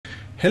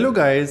Hello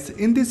guys,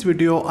 in this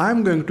video I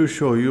am going to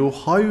show you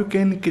how you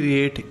can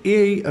create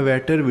AI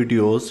avatar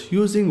videos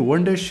using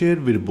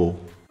Wondershare Virbo.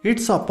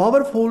 It's a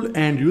powerful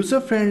and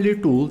user-friendly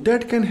tool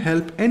that can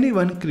help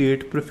anyone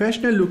create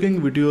professional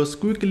looking videos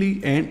quickly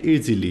and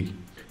easily.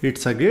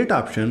 It's a great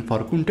option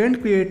for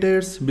content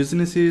creators,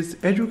 businesses,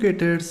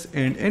 educators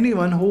and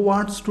anyone who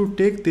wants to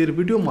take their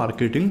video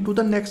marketing to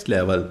the next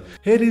level.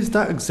 Here is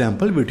the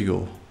example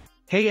video.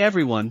 Hey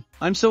everyone,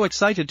 I'm so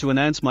excited to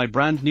announce my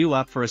brand new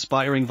app for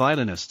aspiring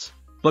violinists.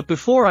 But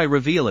before I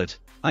reveal it,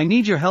 I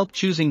need your help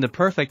choosing the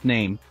perfect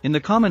name. In the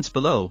comments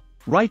below,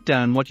 write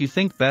down what you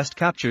think best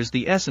captures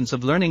the essence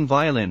of learning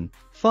violin: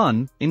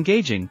 fun,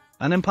 engaging,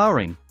 and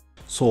empowering.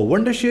 So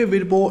Wondershare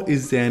Virbo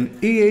is an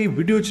AI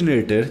video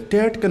generator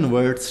that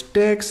converts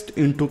text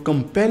into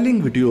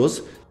compelling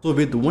videos. So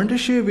with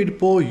Wondershare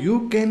Virbo,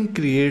 you can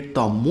create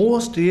the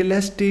most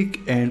realistic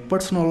and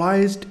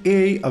personalized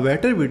AI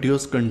avatar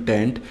videos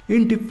content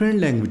in different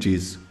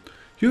languages.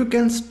 You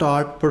can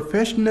start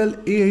professional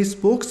AI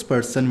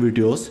spokesperson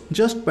videos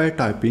just by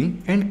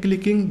typing and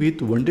clicking with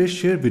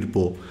Wondershare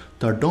Virbo.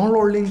 The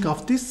download link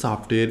of this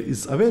software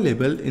is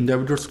available in the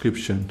video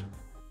description.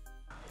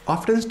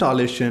 After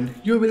installation,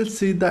 you will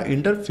see the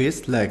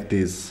interface like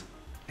this.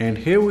 And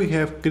here we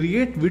have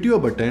create video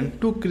button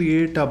to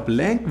create a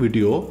blank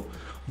video.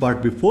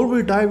 But before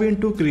we dive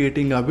into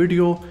creating a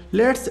video,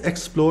 let's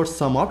explore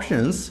some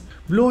options.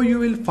 Below you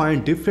will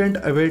find different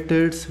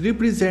avatars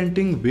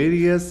representing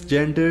various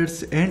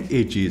genders and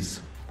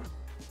ages.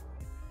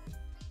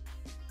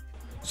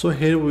 So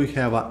here we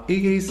have a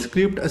AI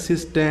script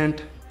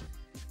assistant,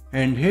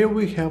 and here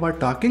we have a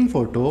talking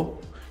photo.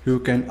 You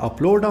can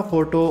upload a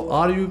photo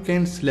or you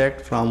can select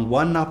from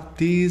one of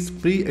these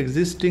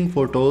pre-existing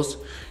photos.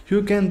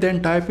 You can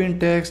then type in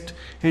text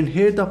and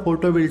here the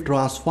photo will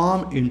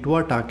transform into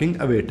a talking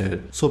avatar.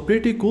 So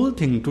pretty cool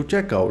thing to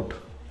check out.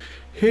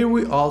 Here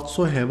we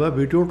also have a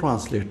video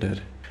translator,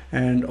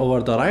 and over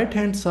the right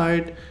hand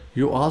side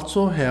you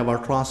also have a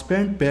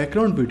transparent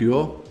background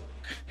video.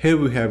 Here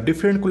we have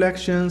different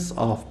collections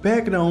of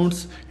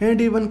backgrounds and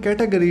even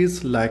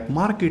categories like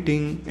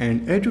marketing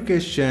and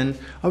education.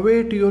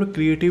 Await your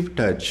creative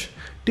touch.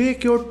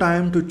 Take your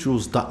time to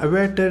choose the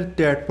avatar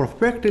that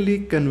perfectly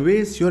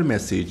conveys your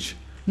message.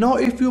 Now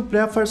if you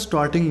prefer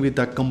starting with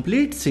a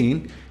complete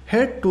scene,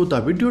 head to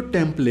the video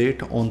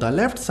template on the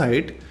left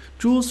side.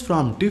 Choose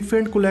from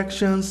different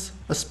collections,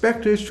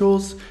 aspect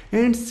ratios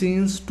and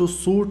scenes to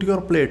suit your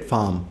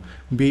platform,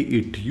 be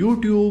it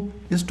YouTube,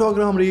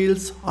 Instagram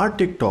Reels or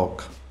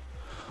TikTok.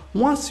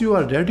 Once you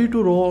are ready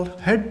to roll,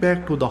 head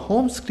back to the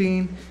home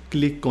screen,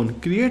 click on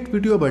Create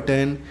Video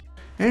button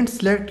and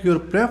select your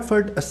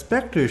preferred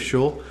aspect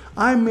ratio.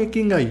 I am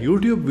making a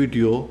YouTube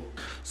video,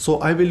 so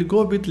I will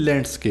go with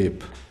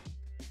landscape.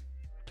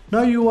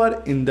 Now you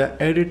are in the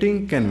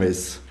editing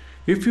canvas.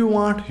 If you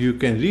want, you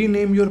can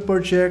rename your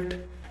project.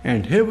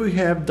 And here we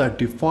have the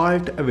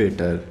default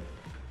avatar.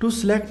 To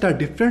select a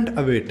different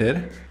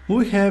avatar,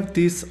 we have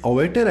this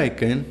avatar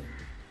icon.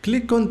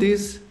 Click on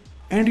this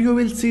and you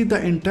will see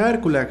the entire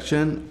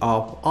collection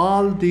of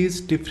all these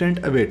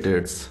different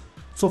avatars.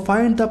 So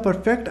find the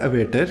perfect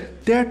avatar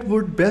that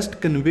would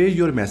best convey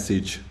your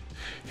message.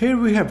 Here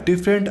we have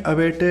different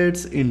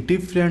avatars in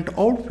different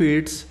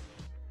outfits.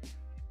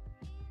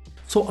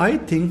 So I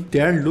think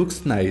that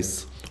looks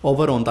nice.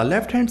 Over on the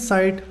left hand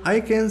side, I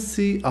can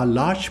see a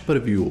large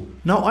preview.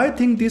 Now I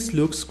think this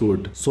looks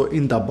good. So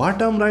in the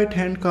bottom right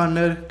hand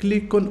corner,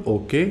 click on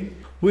OK.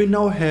 We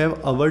now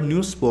have our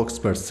new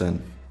spokesperson.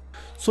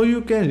 So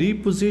you can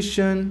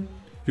reposition,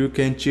 you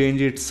can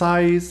change its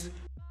size.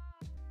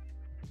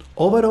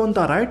 Over on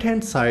the right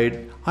hand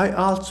side, I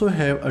also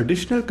have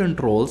additional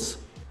controls.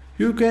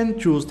 You can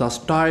choose the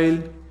style,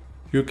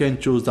 you can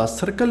choose the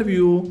circle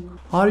view,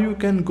 or you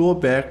can go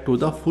back to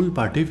the full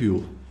body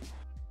view.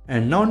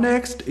 And now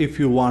next, if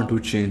you want to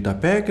change the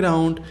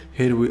background,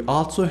 here we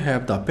also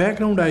have the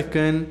background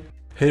icon.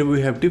 Here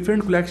we have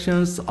different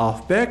collections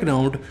of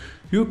background.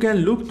 You can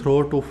look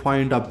through to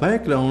find a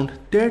background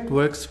that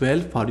works well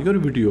for your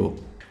video.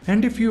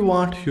 And if you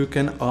want, you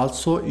can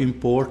also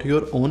import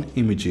your own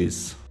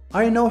images.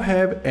 I now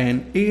have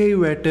an AI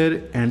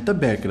avatar and the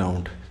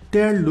background.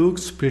 That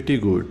looks pretty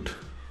good.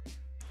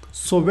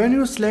 So when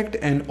you select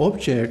an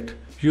object,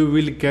 you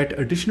will get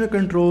additional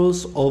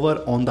controls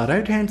over on the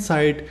right hand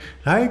side.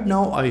 Right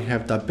now I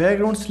have the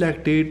background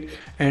selected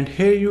and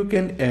here you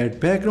can add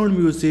background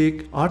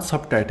music or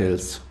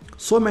subtitles.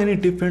 So many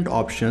different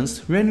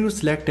options when you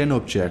select an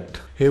object.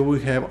 Here we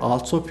have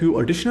also few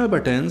additional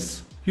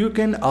buttons. You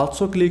can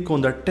also click on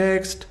the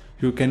text.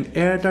 You can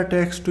add the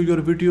text to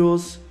your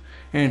videos.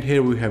 And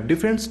here we have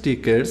different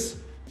stickers.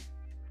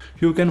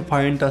 You can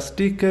find the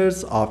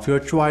stickers of your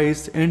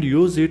choice and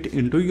use it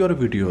into your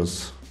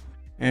videos.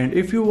 And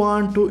if you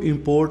want to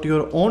import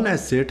your own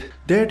asset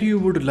that you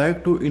would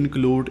like to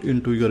include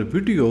into your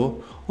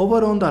video,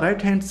 over on the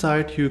right hand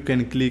side you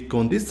can click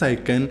on this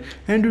icon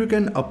and you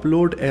can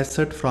upload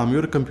asset from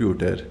your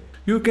computer.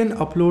 You can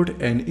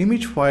upload an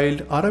image file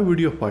or a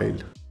video file.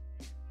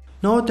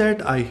 Now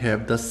that I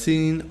have the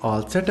scene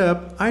all set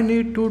up, I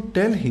need to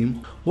tell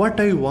him what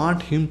I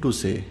want him to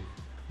say.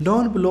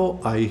 Down below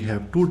I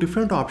have two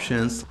different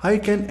options. I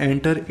can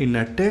enter in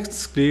a text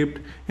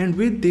script, and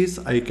with this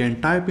I can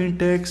type in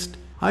text.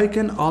 I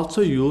can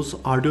also use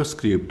audio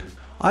script.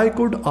 I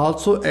could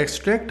also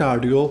extract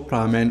audio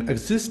from an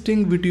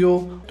existing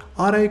video,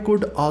 or I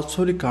could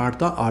also record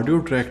the audio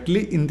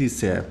directly in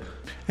this app,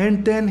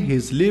 and then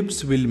his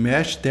lips will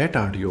match that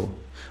audio.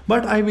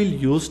 But I will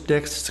use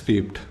text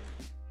script.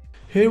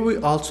 Here we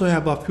also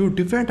have a few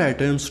different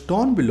items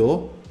down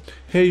below.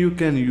 Here you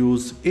can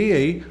use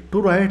AI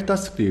to write the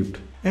script,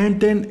 and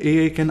then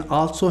AI can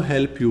also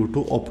help you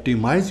to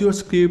optimize your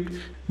script.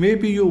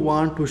 Maybe you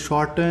want to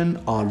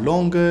shorten or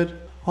longer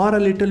or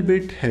a little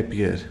bit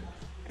happier.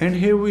 And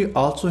here we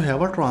also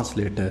have a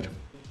translator.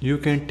 You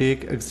can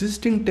take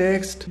existing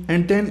text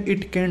and then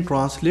it can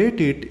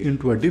translate it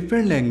into a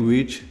different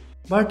language.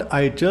 But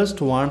I just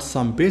want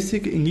some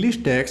basic English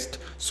text,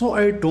 so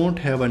I don't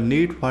have a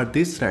need for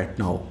this right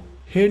now.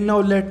 Here now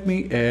let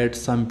me add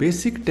some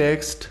basic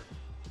text.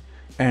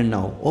 And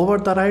now over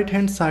the right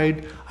hand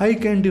side I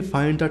can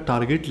define the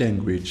target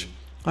language.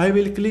 I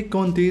will click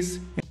on this,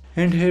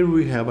 and here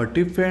we have a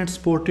different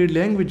supported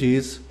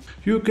languages.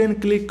 You can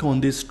click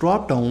on this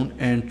drop down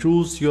and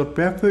choose your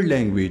preferred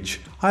language.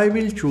 I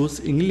will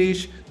choose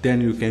English. Then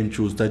you can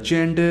choose the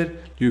gender.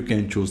 You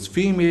can choose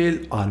female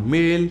or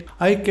male.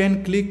 I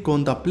can click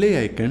on the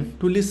play icon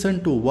to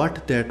listen to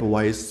what that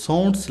voice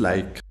sounds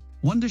like.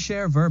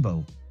 Wondershare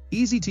Virbo.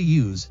 Easy to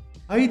use.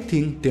 I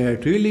think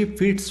that really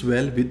fits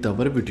well with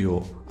our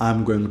video.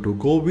 I'm going to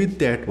go with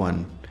that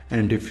one.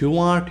 And if you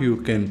want, you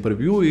can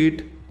preview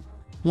it.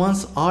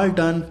 Once all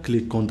done,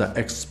 click on the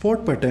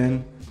export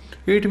button.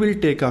 It will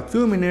take a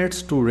few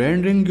minutes to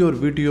rendering your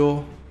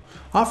video.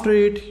 After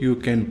it, you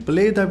can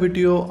play the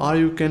video, or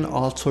you can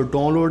also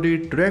download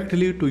it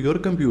directly to your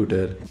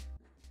computer.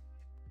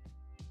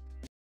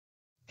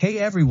 Hey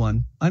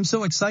everyone, I'm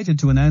so excited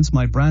to announce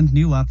my brand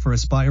new app for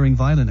aspiring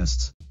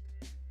violinists.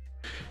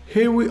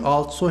 Here we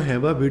also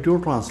have a video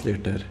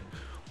translator.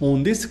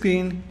 On this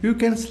screen, you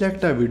can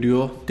select a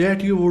video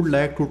that you would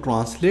like to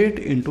translate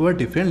into a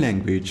different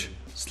language.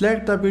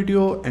 Select the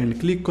video and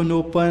click on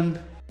open.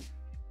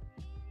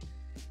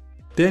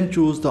 Then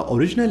choose the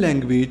original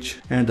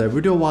language, and the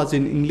video was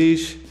in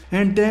English,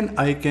 and then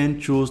I can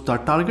choose the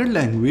target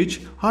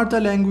language or the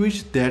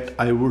language that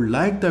I would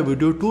like the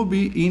video to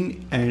be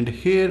in, and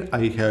here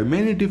I have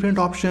many different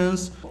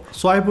options.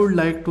 So I would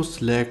like to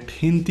select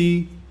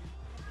Hindi.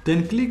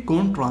 Then click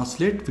on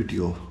translate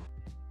video.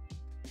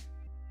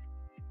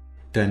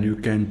 Then you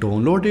can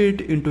download it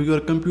into your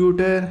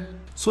computer.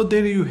 So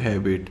there you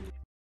have it.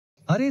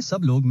 अरे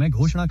सब लोग, मैं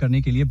घोषणा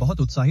करने के लिए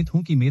बहुत उत्साहित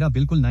हूं कि मेरा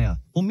बिल्कुल नया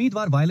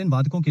उम्मीदवार वायलिन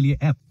वादकों के लिए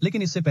ऐप,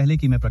 लेकिन इससे पहले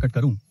कि मैं प्रकट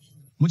करूं,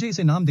 मुझे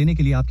इसे नाम देने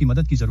के लिए आपकी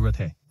मदद की जरूरत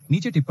है।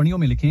 नीचे टिप्पणियों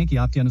में लिखें कि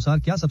आपके अनुसार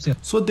क्या सबसे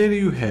So there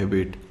you have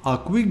it, a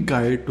quick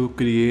guide to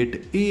create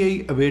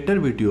AI avatar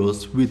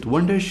videos with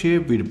Wondershare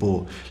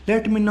Virbo.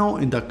 Let me know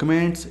in the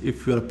comments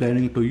if you are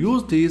planning to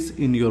use this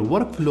in your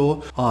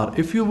workflow, or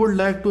if you would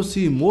like to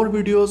see more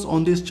videos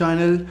on this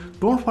channel.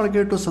 Don't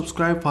forget to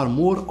subscribe for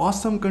more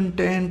awesome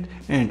content,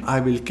 and I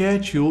will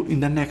catch you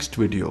in the next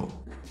video.